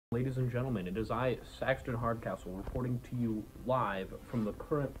Ladies and gentlemen, it is I, Saxton Hardcastle, reporting to you live from the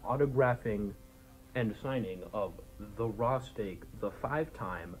current autographing and signing of the Raw Steak, the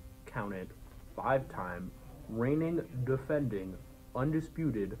count it, five-time, reigning, defending,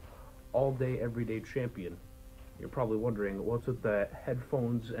 undisputed, all-day, everyday champion. You're probably wondering, what's with the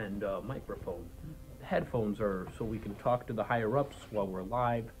headphones and microphone? Headphones are so we can talk to the higher-ups while we're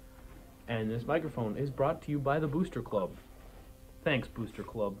live, and this microphone is brought to you by the Booster Club. Thanks, Booster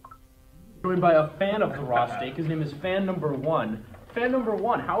Club. Joined by a fan of the Raw Steak. His name is Fan Number One. Fan Number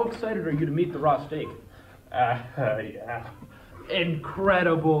One, how excited are you to meet the Raw Steak? Yeah.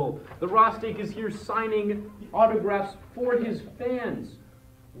 Incredible. The Raw Steak is here signing autographs for his fans.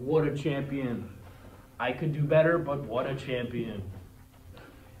 What a champion. I could do better, but what a champion.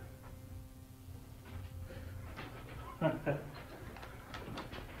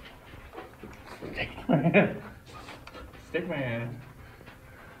 Stickman.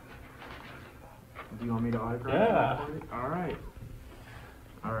 Do you want me to autograph? Yeah. All right.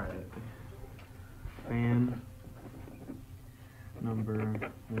 All right. Fan number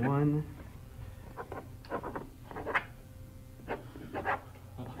one.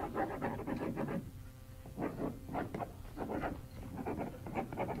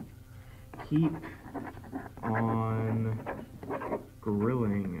 Keep on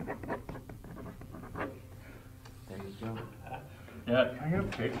grilling. There you go. Yeah, can I get a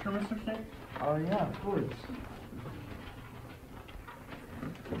picture, Mr. Steak? Oh yeah, of course.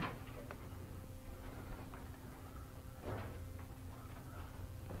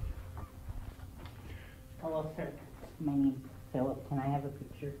 Hello, sir. My name's Philip. Can I have a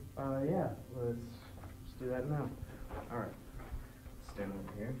picture? Yeah. Let's do that now. All right. Stand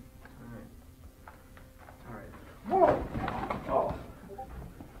over here. All right. Whoa! Oh.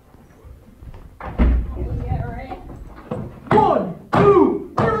 Yeah, right. 1,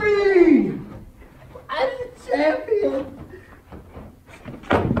 2, 3! I'm the champion!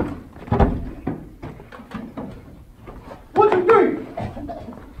 One, two, three!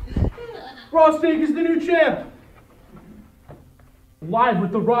 Raw Steak is the new champ! Live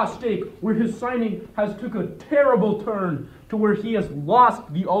with the Raw Steak, where his signing has took a terrible turn to where he has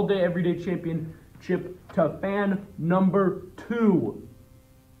lost the all-day everyday championship to fan number 2,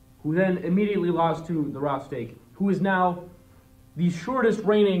 who then immediately lost to the Raw Steak, who is now the shortest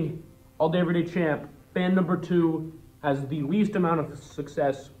reigning all-day everyday champ. Fan number 2 has the least amount of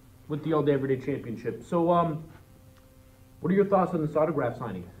success with the all-day everyday championship. So, what are your thoughts on this autograph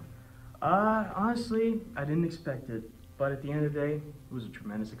signing? Honestly, I didn't expect it, but at the end of the day, it was a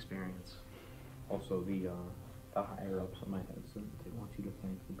tremendous experience. Also, the higher-ups on my head said they want you to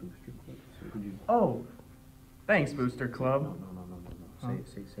thank the Booster Club. So could you... Oh, thanks, Booster Club. No. Huh?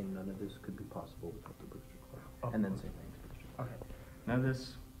 Say none of this could be possible without the Booster Club. Oh. And then say thanks, Booster Club. Okay, none of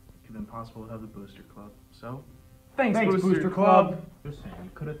this could have been possible without the Booster Club, so Thanks, Booster Club. Just saying,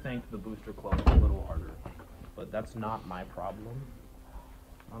 you could have thanked the Booster Club a little harder, but that's not my problem.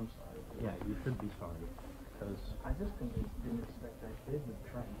 I'm sorry. Yeah, you should be sorry, because I just didn't expect that kid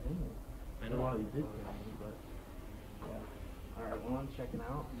to try and win it. I know Well, you he did win it, but yeah. Alright, well, I'm checking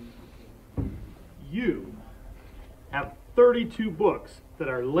out. You have 32 books that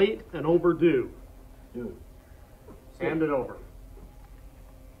are late and overdue. Dude. Hand it over.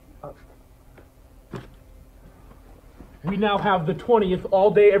 we now have the 20th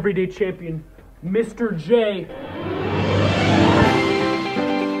all-day everyday champion, Mr. J.